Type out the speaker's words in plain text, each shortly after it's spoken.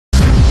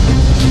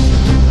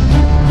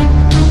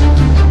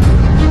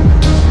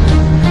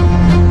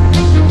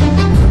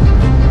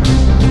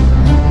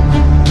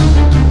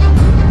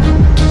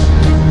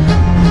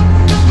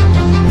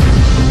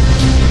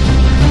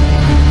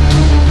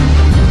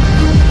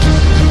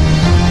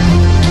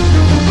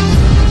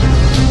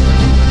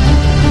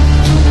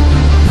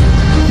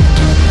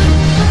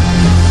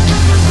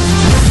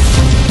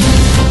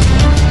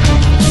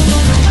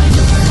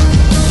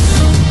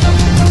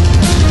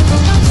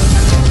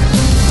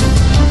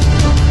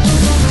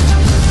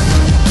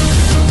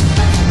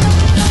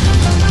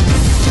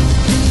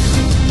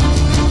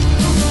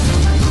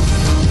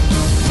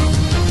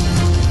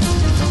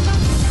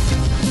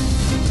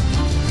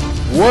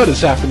What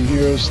is happening,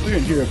 heroes? 3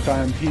 Hero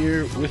Time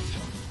here with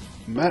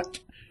Matt,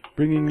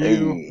 bringing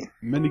you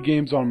mini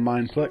games on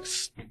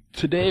Mineplex.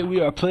 Today we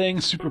are playing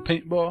Super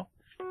Paintball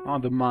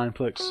on the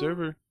Mineplex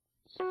server.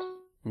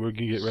 We're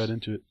gonna get right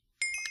into it.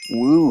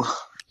 Woo!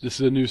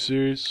 This is a new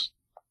series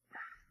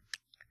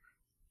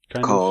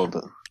Called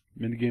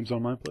mini games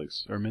on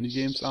Mineplex, or mini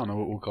games. I don't know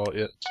what we'll call it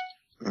yet.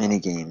 Mini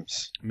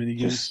games. Mini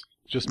games.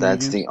 Just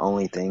that's mini the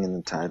only thing in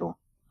the title.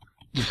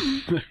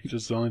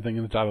 Just the only thing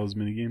in the title is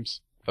mini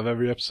games of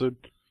every episode.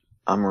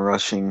 I'm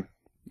rushing.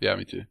 Yeah,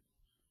 me too.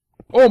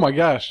 Oh my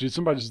gosh, dude!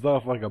 Somebody just let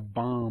off like a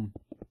bomb.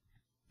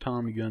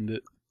 Tommy gunned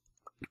it.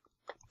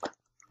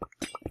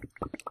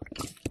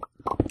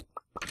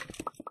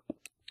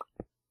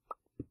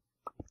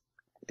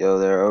 Yo,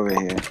 they're over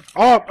here.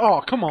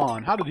 Oh, come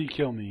on! How did he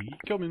kill me? He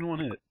killed me in one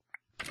hit.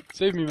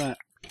 Save me, Matt.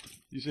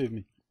 You saved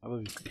me. I love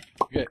you.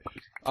 Okay.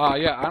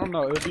 Yeah, I don't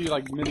know. It'll be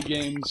like mini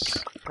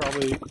games,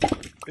 probably.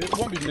 It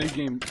won't be mini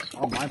games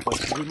on my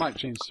place, because we might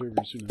change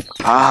servers. Who knows?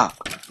 Ah!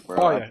 Bro,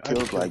 Oh, I yeah,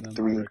 killed like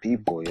 3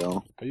 people,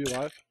 yo. Are you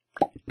alive?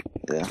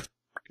 Yeah.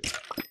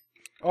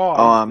 Oh,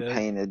 I'm dead.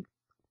 painted.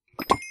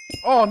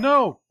 Oh,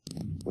 no!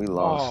 We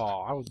lost.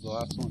 Oh, I was the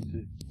last one,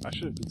 too. I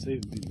should have been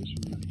saving people,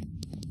 shouldn't I?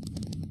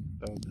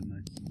 That would have been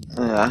nice.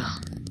 Yeah.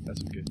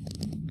 That's okay.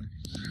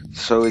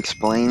 So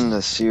explain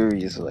the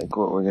series, like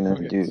what we're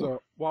gonna do.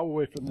 So while we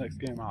wait for the next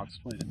game, I'll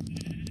explain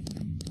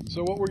it.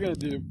 So what we're gonna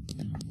do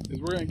is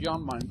we're gonna get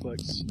on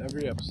Mineplex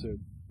every episode,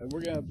 and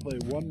we're gonna play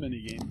one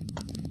mini game.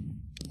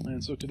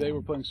 And so today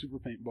we're playing Super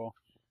Paintball.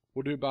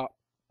 We'll do about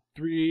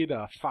 3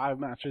 to 5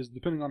 matches,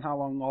 depending on how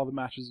long all the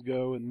matches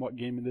go and what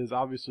game it is.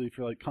 Obviously,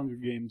 for like Hunger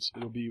Games,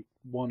 it'll be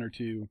 1 or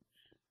 2,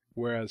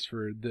 whereas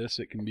for this,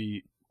 it can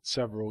be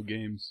several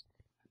games.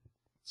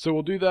 So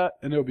we'll do that,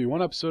 and it'll be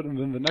 1 episode, and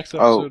then the next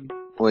episode.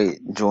 Wait,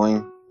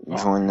 join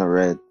the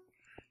red.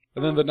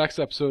 And then the next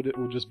episode, it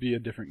will just be a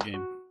different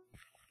game.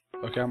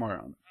 Okay, I'm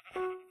around.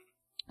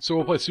 So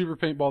we'll play Super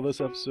Paintball this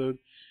episode,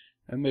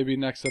 and maybe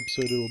next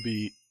episode it will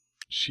be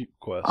Sheep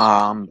Quest.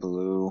 I'm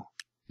blue.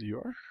 You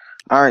are?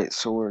 Alright,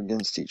 so we're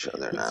against each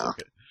other now.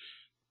 Okay.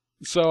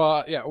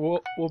 So, yeah,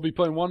 we'll be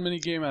playing one mini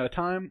game at a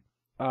time.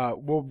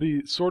 We'll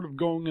be sort of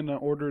going in an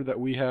order that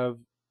we have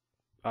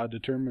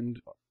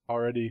determined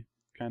already,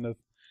 kind of.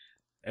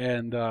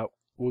 And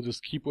we'll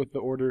just keep with the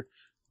order.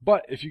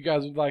 But if you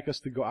guys would like us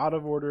to go out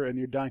of order and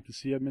you're dying to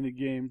see a mini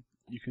game,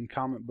 you can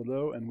comment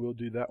below and we'll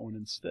do that one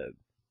instead.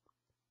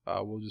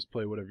 We'll just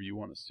play whatever you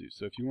want us to.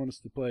 So if you want us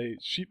to play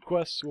Sheep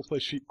Quests, we'll play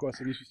Sheep Quests.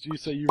 And if you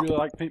say you really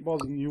like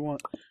paintballs and you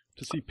want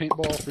to see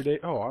paintball for days,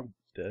 oh, I'm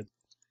dead.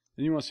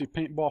 And you want to see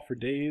paintball for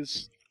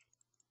days,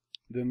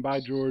 then by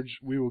George,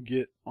 we will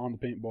get on the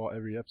paintball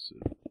every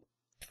episode.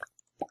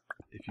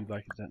 If you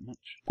like it that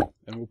much.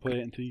 And we'll play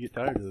it until you get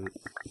tired of it.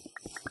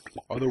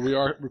 Although we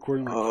are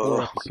recording like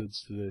 4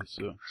 episodes today,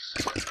 so.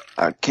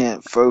 I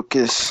can't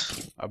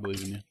focus. I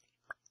believe in you.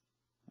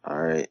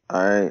 Alright,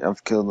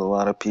 I've killed a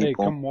lot of people. Hey,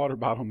 come water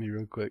bottle me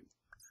real quick.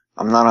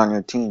 I'm not on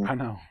your team. I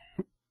know.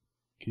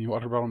 Can you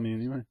water bottle me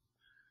anyway?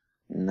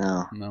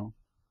 No. No.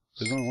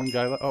 There's only one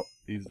guy left. Oh,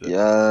 he's dead.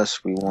 Yes,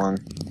 we won.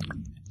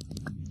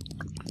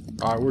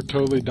 Alright, we're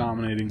totally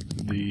dominating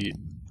the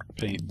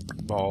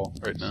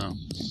paintball right now.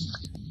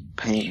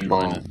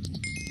 Paintball.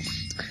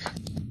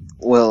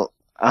 Well,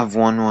 I've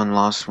won 1,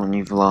 lost 1,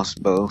 you've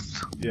lost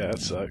both. Yeah, that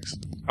sucks.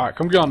 Alright,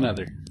 come get on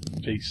Nether.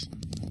 Peace.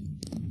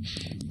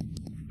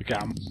 Okay,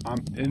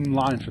 I'm in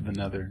line for the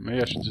Nether.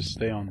 Maybe I should just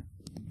stay on.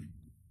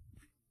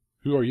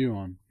 Who are you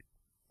on?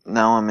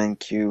 Now I'm in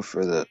queue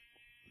for the...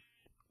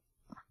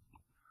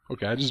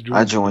 Okay,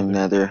 I joined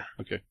Nether.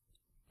 Okay,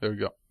 there we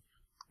go.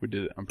 We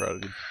did it. I'm proud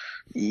of you.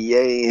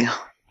 Yay.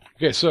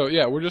 Okay, so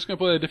yeah, we're just going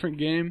to play a different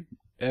game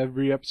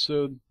every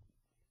episode.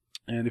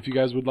 And if you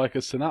guys would like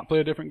us to not play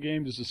a different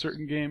game, just a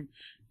certain game,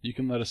 you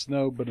can let us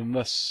know. But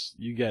unless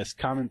you guys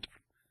comment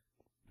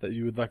that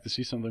you would like to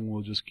see something,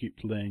 we'll just keep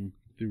playing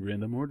through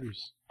random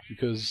orders.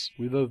 Because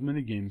we love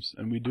mini games,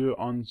 and we do it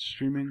on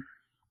streaming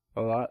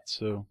a lot,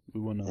 so we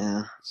want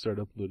to start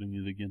uploading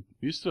it again.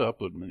 We used to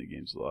upload mini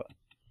games a lot.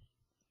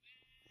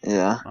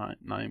 Yeah.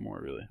 Not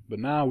anymore, really. But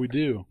now we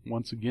do,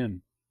 once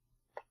again.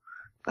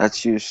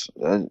 That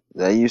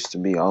used to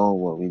be all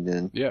what we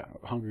did. Yeah,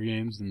 Hunger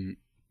Games and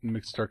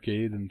Mixed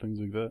Arcade and things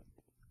like that.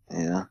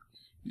 Yeah.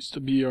 Used to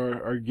be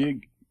our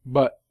gig.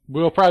 But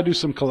we'll probably do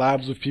some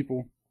collabs with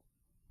people.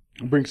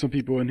 Bring some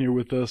people in here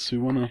with us who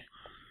want to...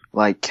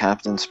 Like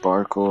Captain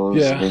Sparkles,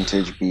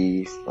 Vintage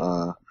Beef,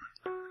 XRP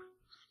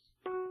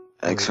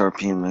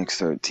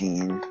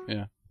X13.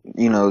 Yeah.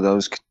 You know,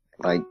 those,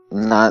 like,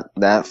 not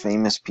that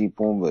famous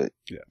people, but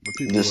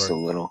people just a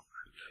little.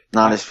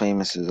 Not as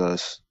famous as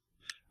us.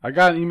 I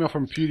got an email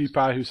from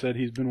PewDiePie who said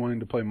he's been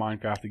wanting to play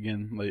Minecraft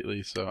again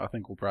lately, so I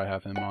think we'll probably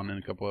have him on in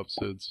a couple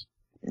episodes.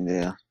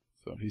 Yeah.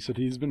 So he said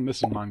he's been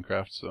missing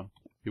Minecraft, so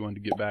he wanted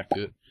to get back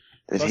to it.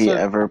 Did he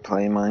ever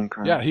play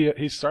Minecraft? Yeah,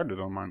 he started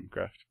on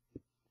Minecraft.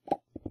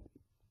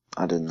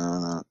 I didn't know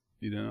that.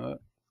 You didn't know that?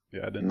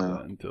 Yeah, I didn't know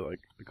that until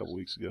like a couple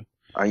weeks ago.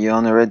 Are you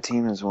on the red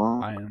team as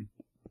well? I am.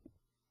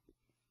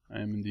 I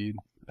am indeed.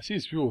 I see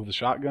these people with the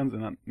shotguns,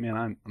 and I'm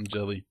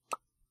jelly.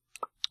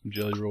 I'm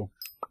jelly roll.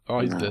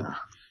 Oh, he's dead. Nah.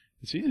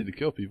 It's easy to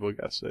kill people, I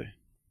gotta say,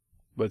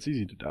 but it's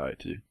easy to die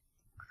too.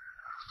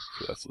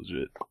 So that's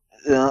legit.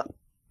 Yeah.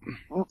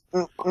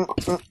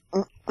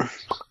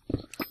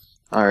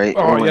 Alright,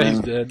 Oh we're yeah, winning.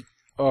 he's dead.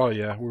 Oh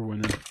yeah, we're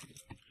winning.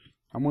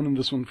 I'm winning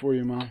this one for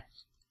you, Mom.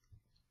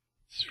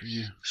 It's for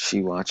you.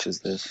 She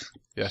watches this.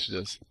 Yeah, she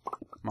does.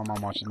 My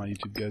mom watches my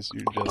YouTube, guys.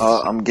 You're jealous.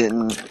 Oh, I'm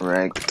getting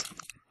wrecked.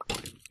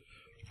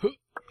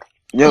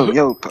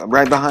 Yo,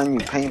 right behind you,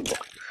 paintball.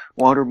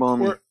 Water bomb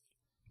me.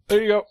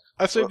 There you go.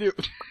 I saved you.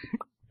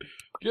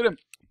 Get him.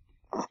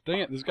 Dang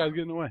it, this guy's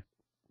getting away.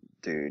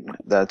 Dude,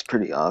 that's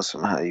pretty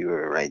awesome how you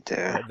were right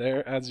there. Right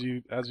there, as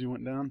you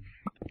went down.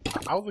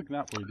 I was looking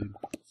out for you, dude.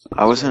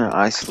 I was in an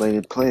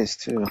isolated place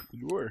too.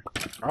 You were.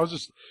 I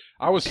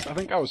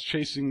think I was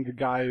chasing the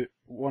guy.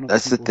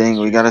 That's the thing,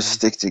 we gotta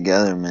stick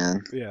together,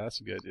 man. Yeah,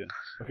 that's a good idea.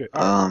 Okay,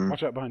 alright,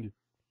 watch out behind you.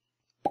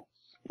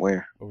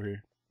 Where? Over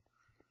here.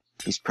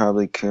 He's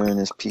probably curing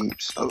his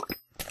peeps. Oh.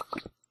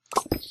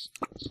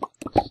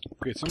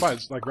 Okay,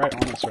 somebody's like right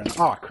on us right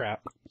now. Oh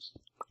crap.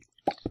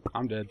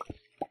 I'm dead.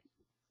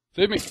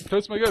 Save me!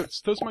 Toast my goats!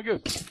 Toast my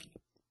goats!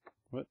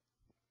 What?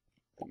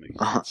 That makes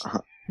sense.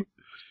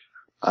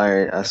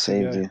 Alright, I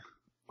saved you.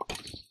 I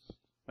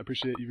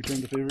appreciate you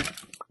returned the favor.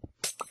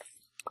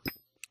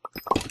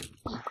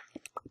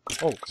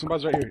 Oh,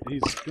 somebody's right here.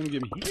 He's gonna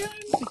get me.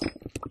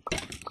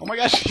 Oh my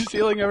gosh, he's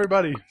healing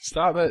everybody!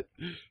 Stop it!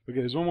 Okay,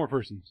 there's one more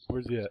person.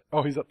 Where's he at?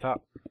 Oh, he's up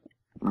top.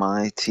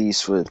 My T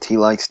Swift. He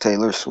likes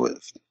Taylor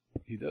Swift.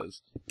 He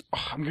does.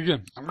 Oh, I'm gonna get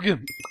him. I'm gonna get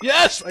him.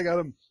 Yes! I got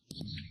him!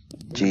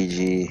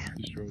 GG.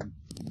 Destroyed him.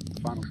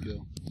 Final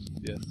kill.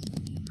 Yes.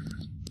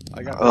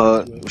 I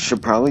got We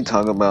should probably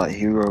talk about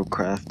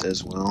HeroCraft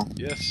as well.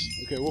 Yes.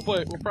 Okay, we'll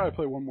probably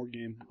play one more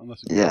game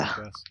unless it goes Yeah.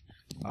 fast.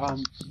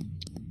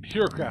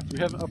 HeroCraft. We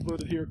haven't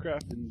uploaded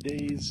HeroCraft in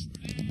days,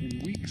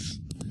 in weeks.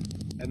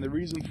 And the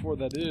reason for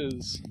that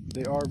is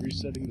they are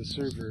resetting the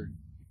server.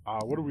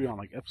 What are we on?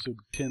 Like episode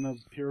 10 of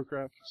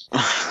HeroCraft?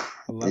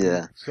 11?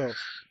 Yeah. So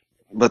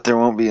But there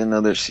won't be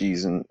another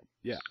season.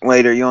 Yeah.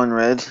 Wait, are you on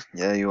red?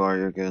 Yeah, you are.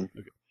 You're good.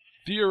 Okay.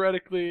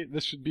 Theoretically,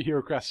 this should be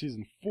HeroCraft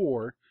Season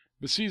 4,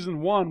 but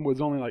Season 1 was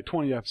only like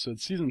 20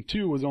 episodes. Season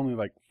 2 was only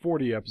like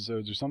 40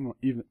 episodes or something.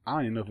 Even I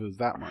don't even know if it was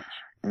that much.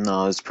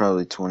 No, it's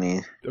probably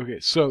 20. Okay,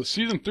 so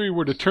Season 3,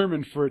 we're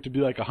determined for it to be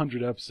like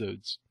 100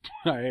 episodes.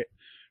 Alright?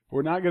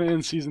 We're not going to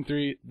end Season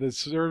 3. The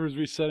server's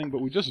resetting, but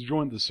we just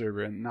joined the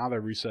server, and now they're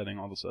resetting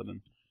all of a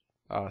sudden.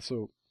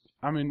 So,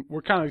 I mean,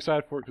 we're kind of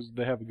excited for it because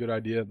they have a good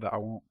idea that I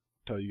won't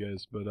tell you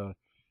guys, but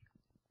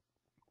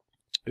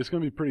it's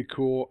going to be pretty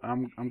cool.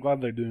 I'm glad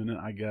they're doing it,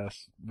 I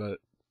guess. But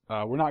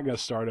we're not going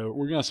to start over.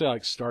 We're going to say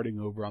like starting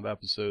over on the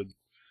episode.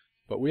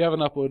 But we haven't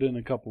uploaded in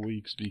a couple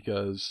weeks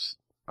because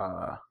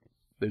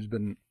there's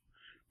been...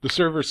 The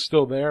server's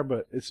still there,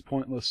 but it's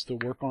pointless to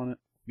work on it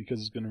because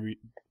it's going to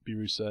be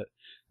reset.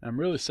 And I'm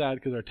really sad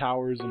because our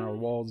towers and our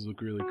walls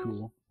look really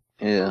cool.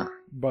 Yeah.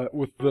 But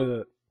with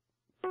the...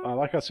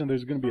 like I said,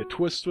 there's going to be a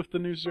twist with the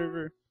new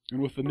server.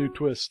 And with the new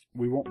twist,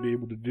 we won't be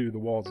able to do the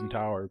walls and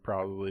tower,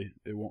 probably.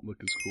 It won't look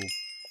as cool.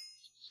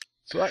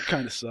 So that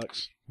kind of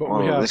sucks. But Well,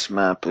 we have... this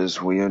map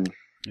is weird.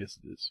 Yes,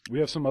 it is. We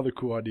have some other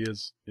cool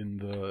ideas in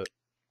the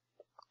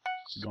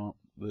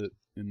gauntlet,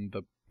 in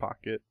the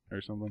pocket,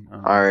 or something.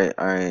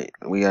 Alright.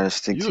 We gotta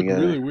stick You together.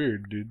 look really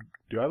weird, dude.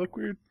 Do I look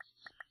weird?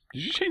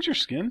 Did you change your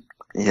skin?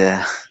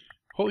 Yeah.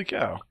 Holy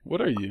cow.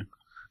 What are you?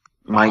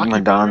 Mike hockey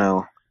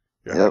Madonna.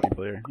 You're a Yep. hockey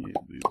player. You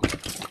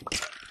loser.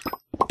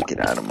 Get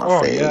out of my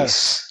Oh, face.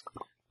 yes.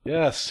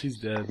 Yes, he's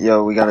dead.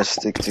 Yo, we gotta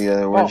stick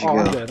together. Where'd you go?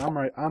 I'm dead. I'm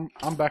right.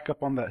 I'm back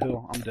up on that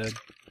hill. I'm dead.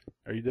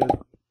 Are you dead?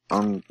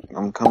 I'm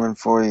coming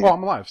for you. Oh,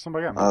 I'm alive.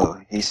 Somebody got me. Oh, he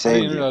I didn't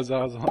saved you. realize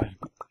I was alive.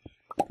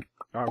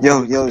 Alright,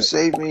 Yo,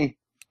 save me.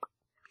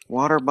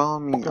 Water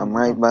bomb me. I'm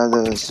right by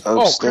the upstairs.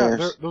 Oh,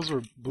 crap. Those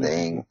were blue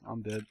Dang. people.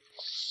 I'm dead.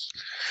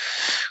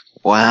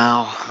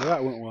 Wow. Well,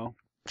 that went well.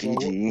 Well,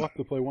 GG. we'll have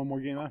to play one more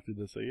game after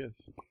this, I guess.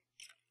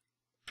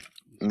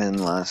 Then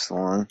last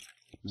one.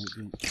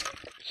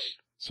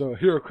 So,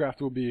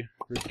 HeroCraft will be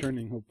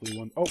returning hopefully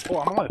one. Oh,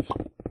 I'm alive.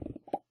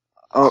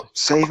 Oh,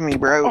 save me,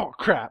 bro. Oh,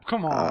 crap.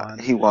 Come on.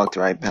 He walked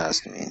right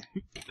past me.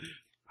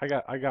 I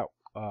got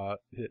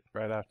hit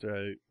right after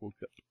I woke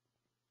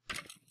up.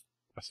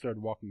 I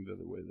started walking the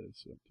other way though,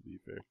 so to be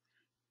fair.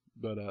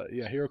 But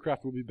yeah,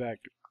 HeroCraft will be back.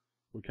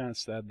 We're kind of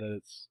sad that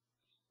it's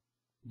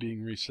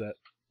being reset,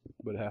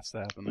 but it has to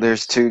happen.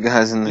 There's two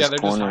guys in this yeah, they're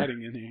corner. just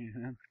hiding in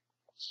here.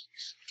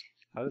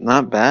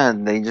 Not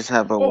bad. They just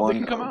have a Oh, one. they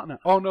can come out now.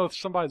 Oh no,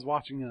 somebody's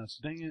watching us.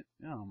 Dang it.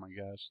 Oh my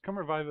gosh. Come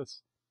revive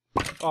us.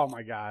 Oh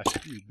my gosh.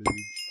 You dude.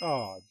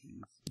 Oh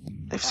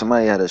jeez. If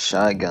somebody had a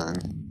shotgun,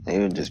 they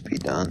would just be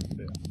done.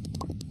 Yeah.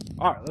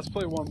 Alright, let's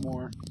play one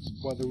more,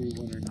 whether we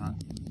win or not.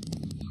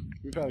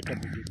 We've had a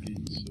couple good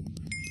games, so.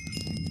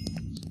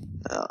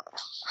 Yeah.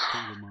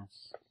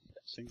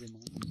 Single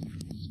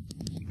mouse.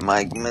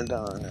 Mike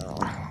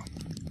Madonna.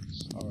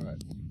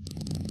 Alright.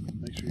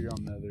 Make sure you're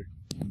on Nether.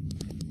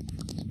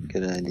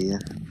 Good idea.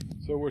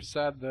 So we're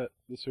sad that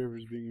the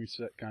server's being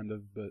reset, kind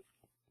of, but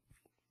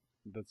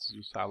That's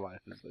just how life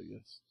is, I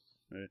guess.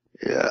 Right.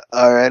 Yeah.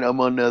 All right, I'm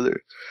on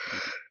another.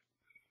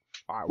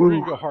 All right, we're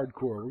gonna go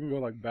hardcore. We're gonna go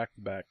like back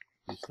to back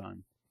this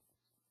time.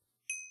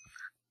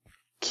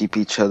 Keep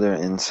each other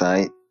in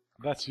sight.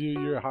 That's you.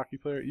 You're a hockey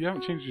player. You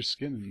haven't changed your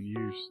skin in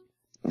years.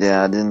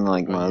 Yeah, I didn't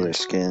like my Oh, other yeah.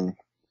 skin.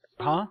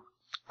 Huh?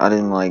 I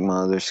didn't like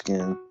my other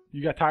skin.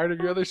 You got tired of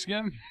your other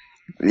skin?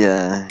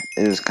 Yeah,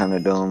 it was kind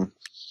of dumb.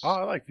 Oh,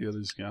 I like the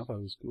other skin. I thought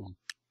it was cool.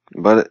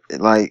 But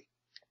like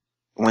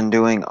when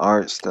doing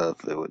art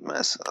stuff, it would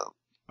mess up.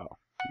 Oh,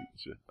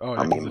 shit. Oh, yeah,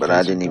 I 'cause mean, the but face I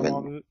would didn't come even.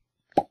 off of it?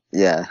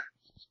 Yeah,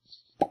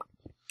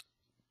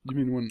 You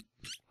mean when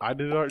I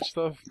did art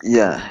stuff?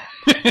 yeah.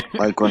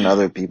 Like when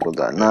other people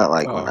did, not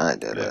like when Oh, I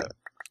did yeah.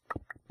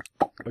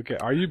 it. Okay,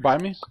 are you by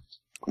me?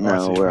 Oh, I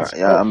No, see it. we're I see it.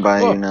 yeah, I'm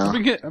by oh, you now. I'm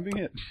being hit. I'm being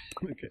hit.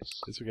 Okay,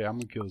 it's okay. I'm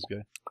gonna kill this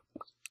guy.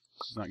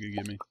 He's not gonna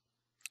get me.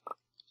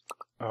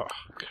 Oh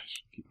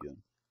gosh, keep going.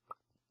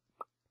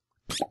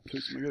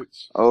 Take some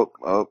goats. Oh.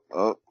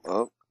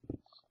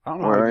 I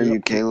don't know Where how are to get you,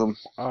 up here. Caleb?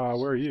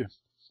 Where are you?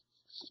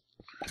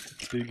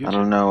 Did he get I you?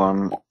 don't know.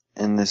 I'm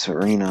in this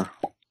arena.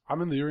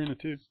 I'm in the arena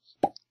too.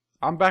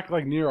 I'm back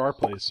like near our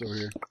place over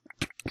here.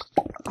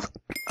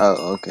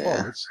 Oh, okay.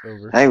 Oh, it's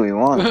over. Hey, we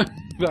won.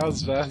 That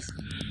was fast.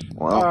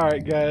 Well,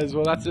 Alright guys,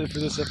 well that's it for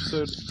this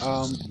episode.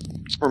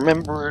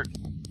 remember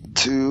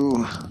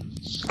to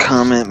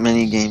comment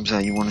many games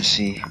that you want to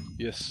see.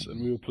 Yes, and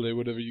we will play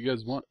whatever you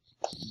guys want.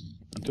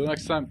 Until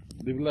next time,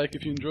 leave a like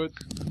if you enjoyed,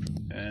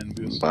 and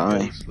we will see you Bye.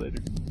 guys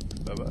later.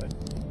 Bye bye.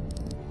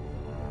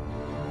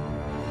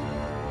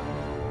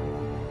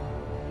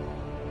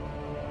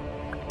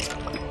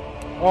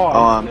 Oh,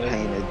 I'm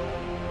painted.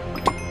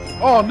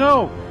 Oh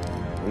no!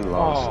 We Oh,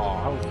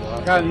 lost.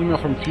 I got an email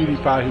from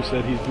PewDiePie who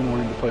said he's been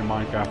wanting to play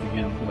Minecraft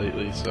again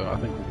lately, so I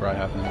think we'll probably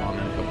have him on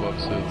in a couple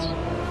episodes.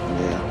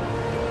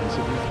 Yeah.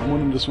 So I'm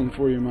winning this one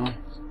for you, Mom.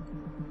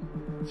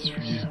 It's for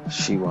you.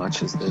 She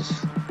watches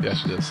this. Yeah,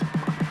 she does.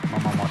 My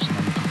mom watches on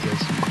YouTube,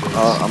 guys.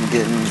 Oh, I'm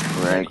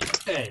getting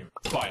wrecked. Aim,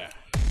 fire.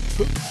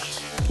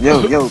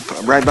 Yo,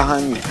 right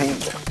behind you,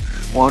 paint.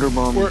 Water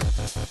bomb.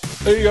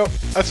 There you go.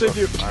 I saved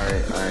you.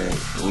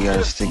 Alright. We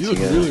gotta stick You look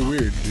together. really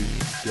weird, dude.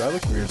 Do I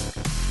look weird?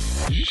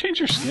 Did you change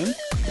your skin?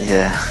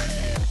 Yeah.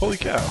 Holy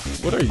cow.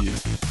 What are you?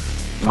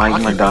 Mike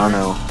Hockey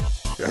Madonna.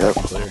 You're a Yep.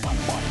 hockey player.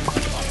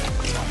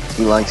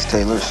 He likes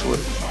Taylor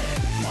Swift.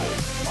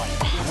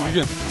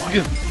 Again.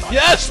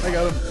 Yes! I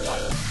got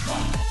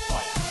him.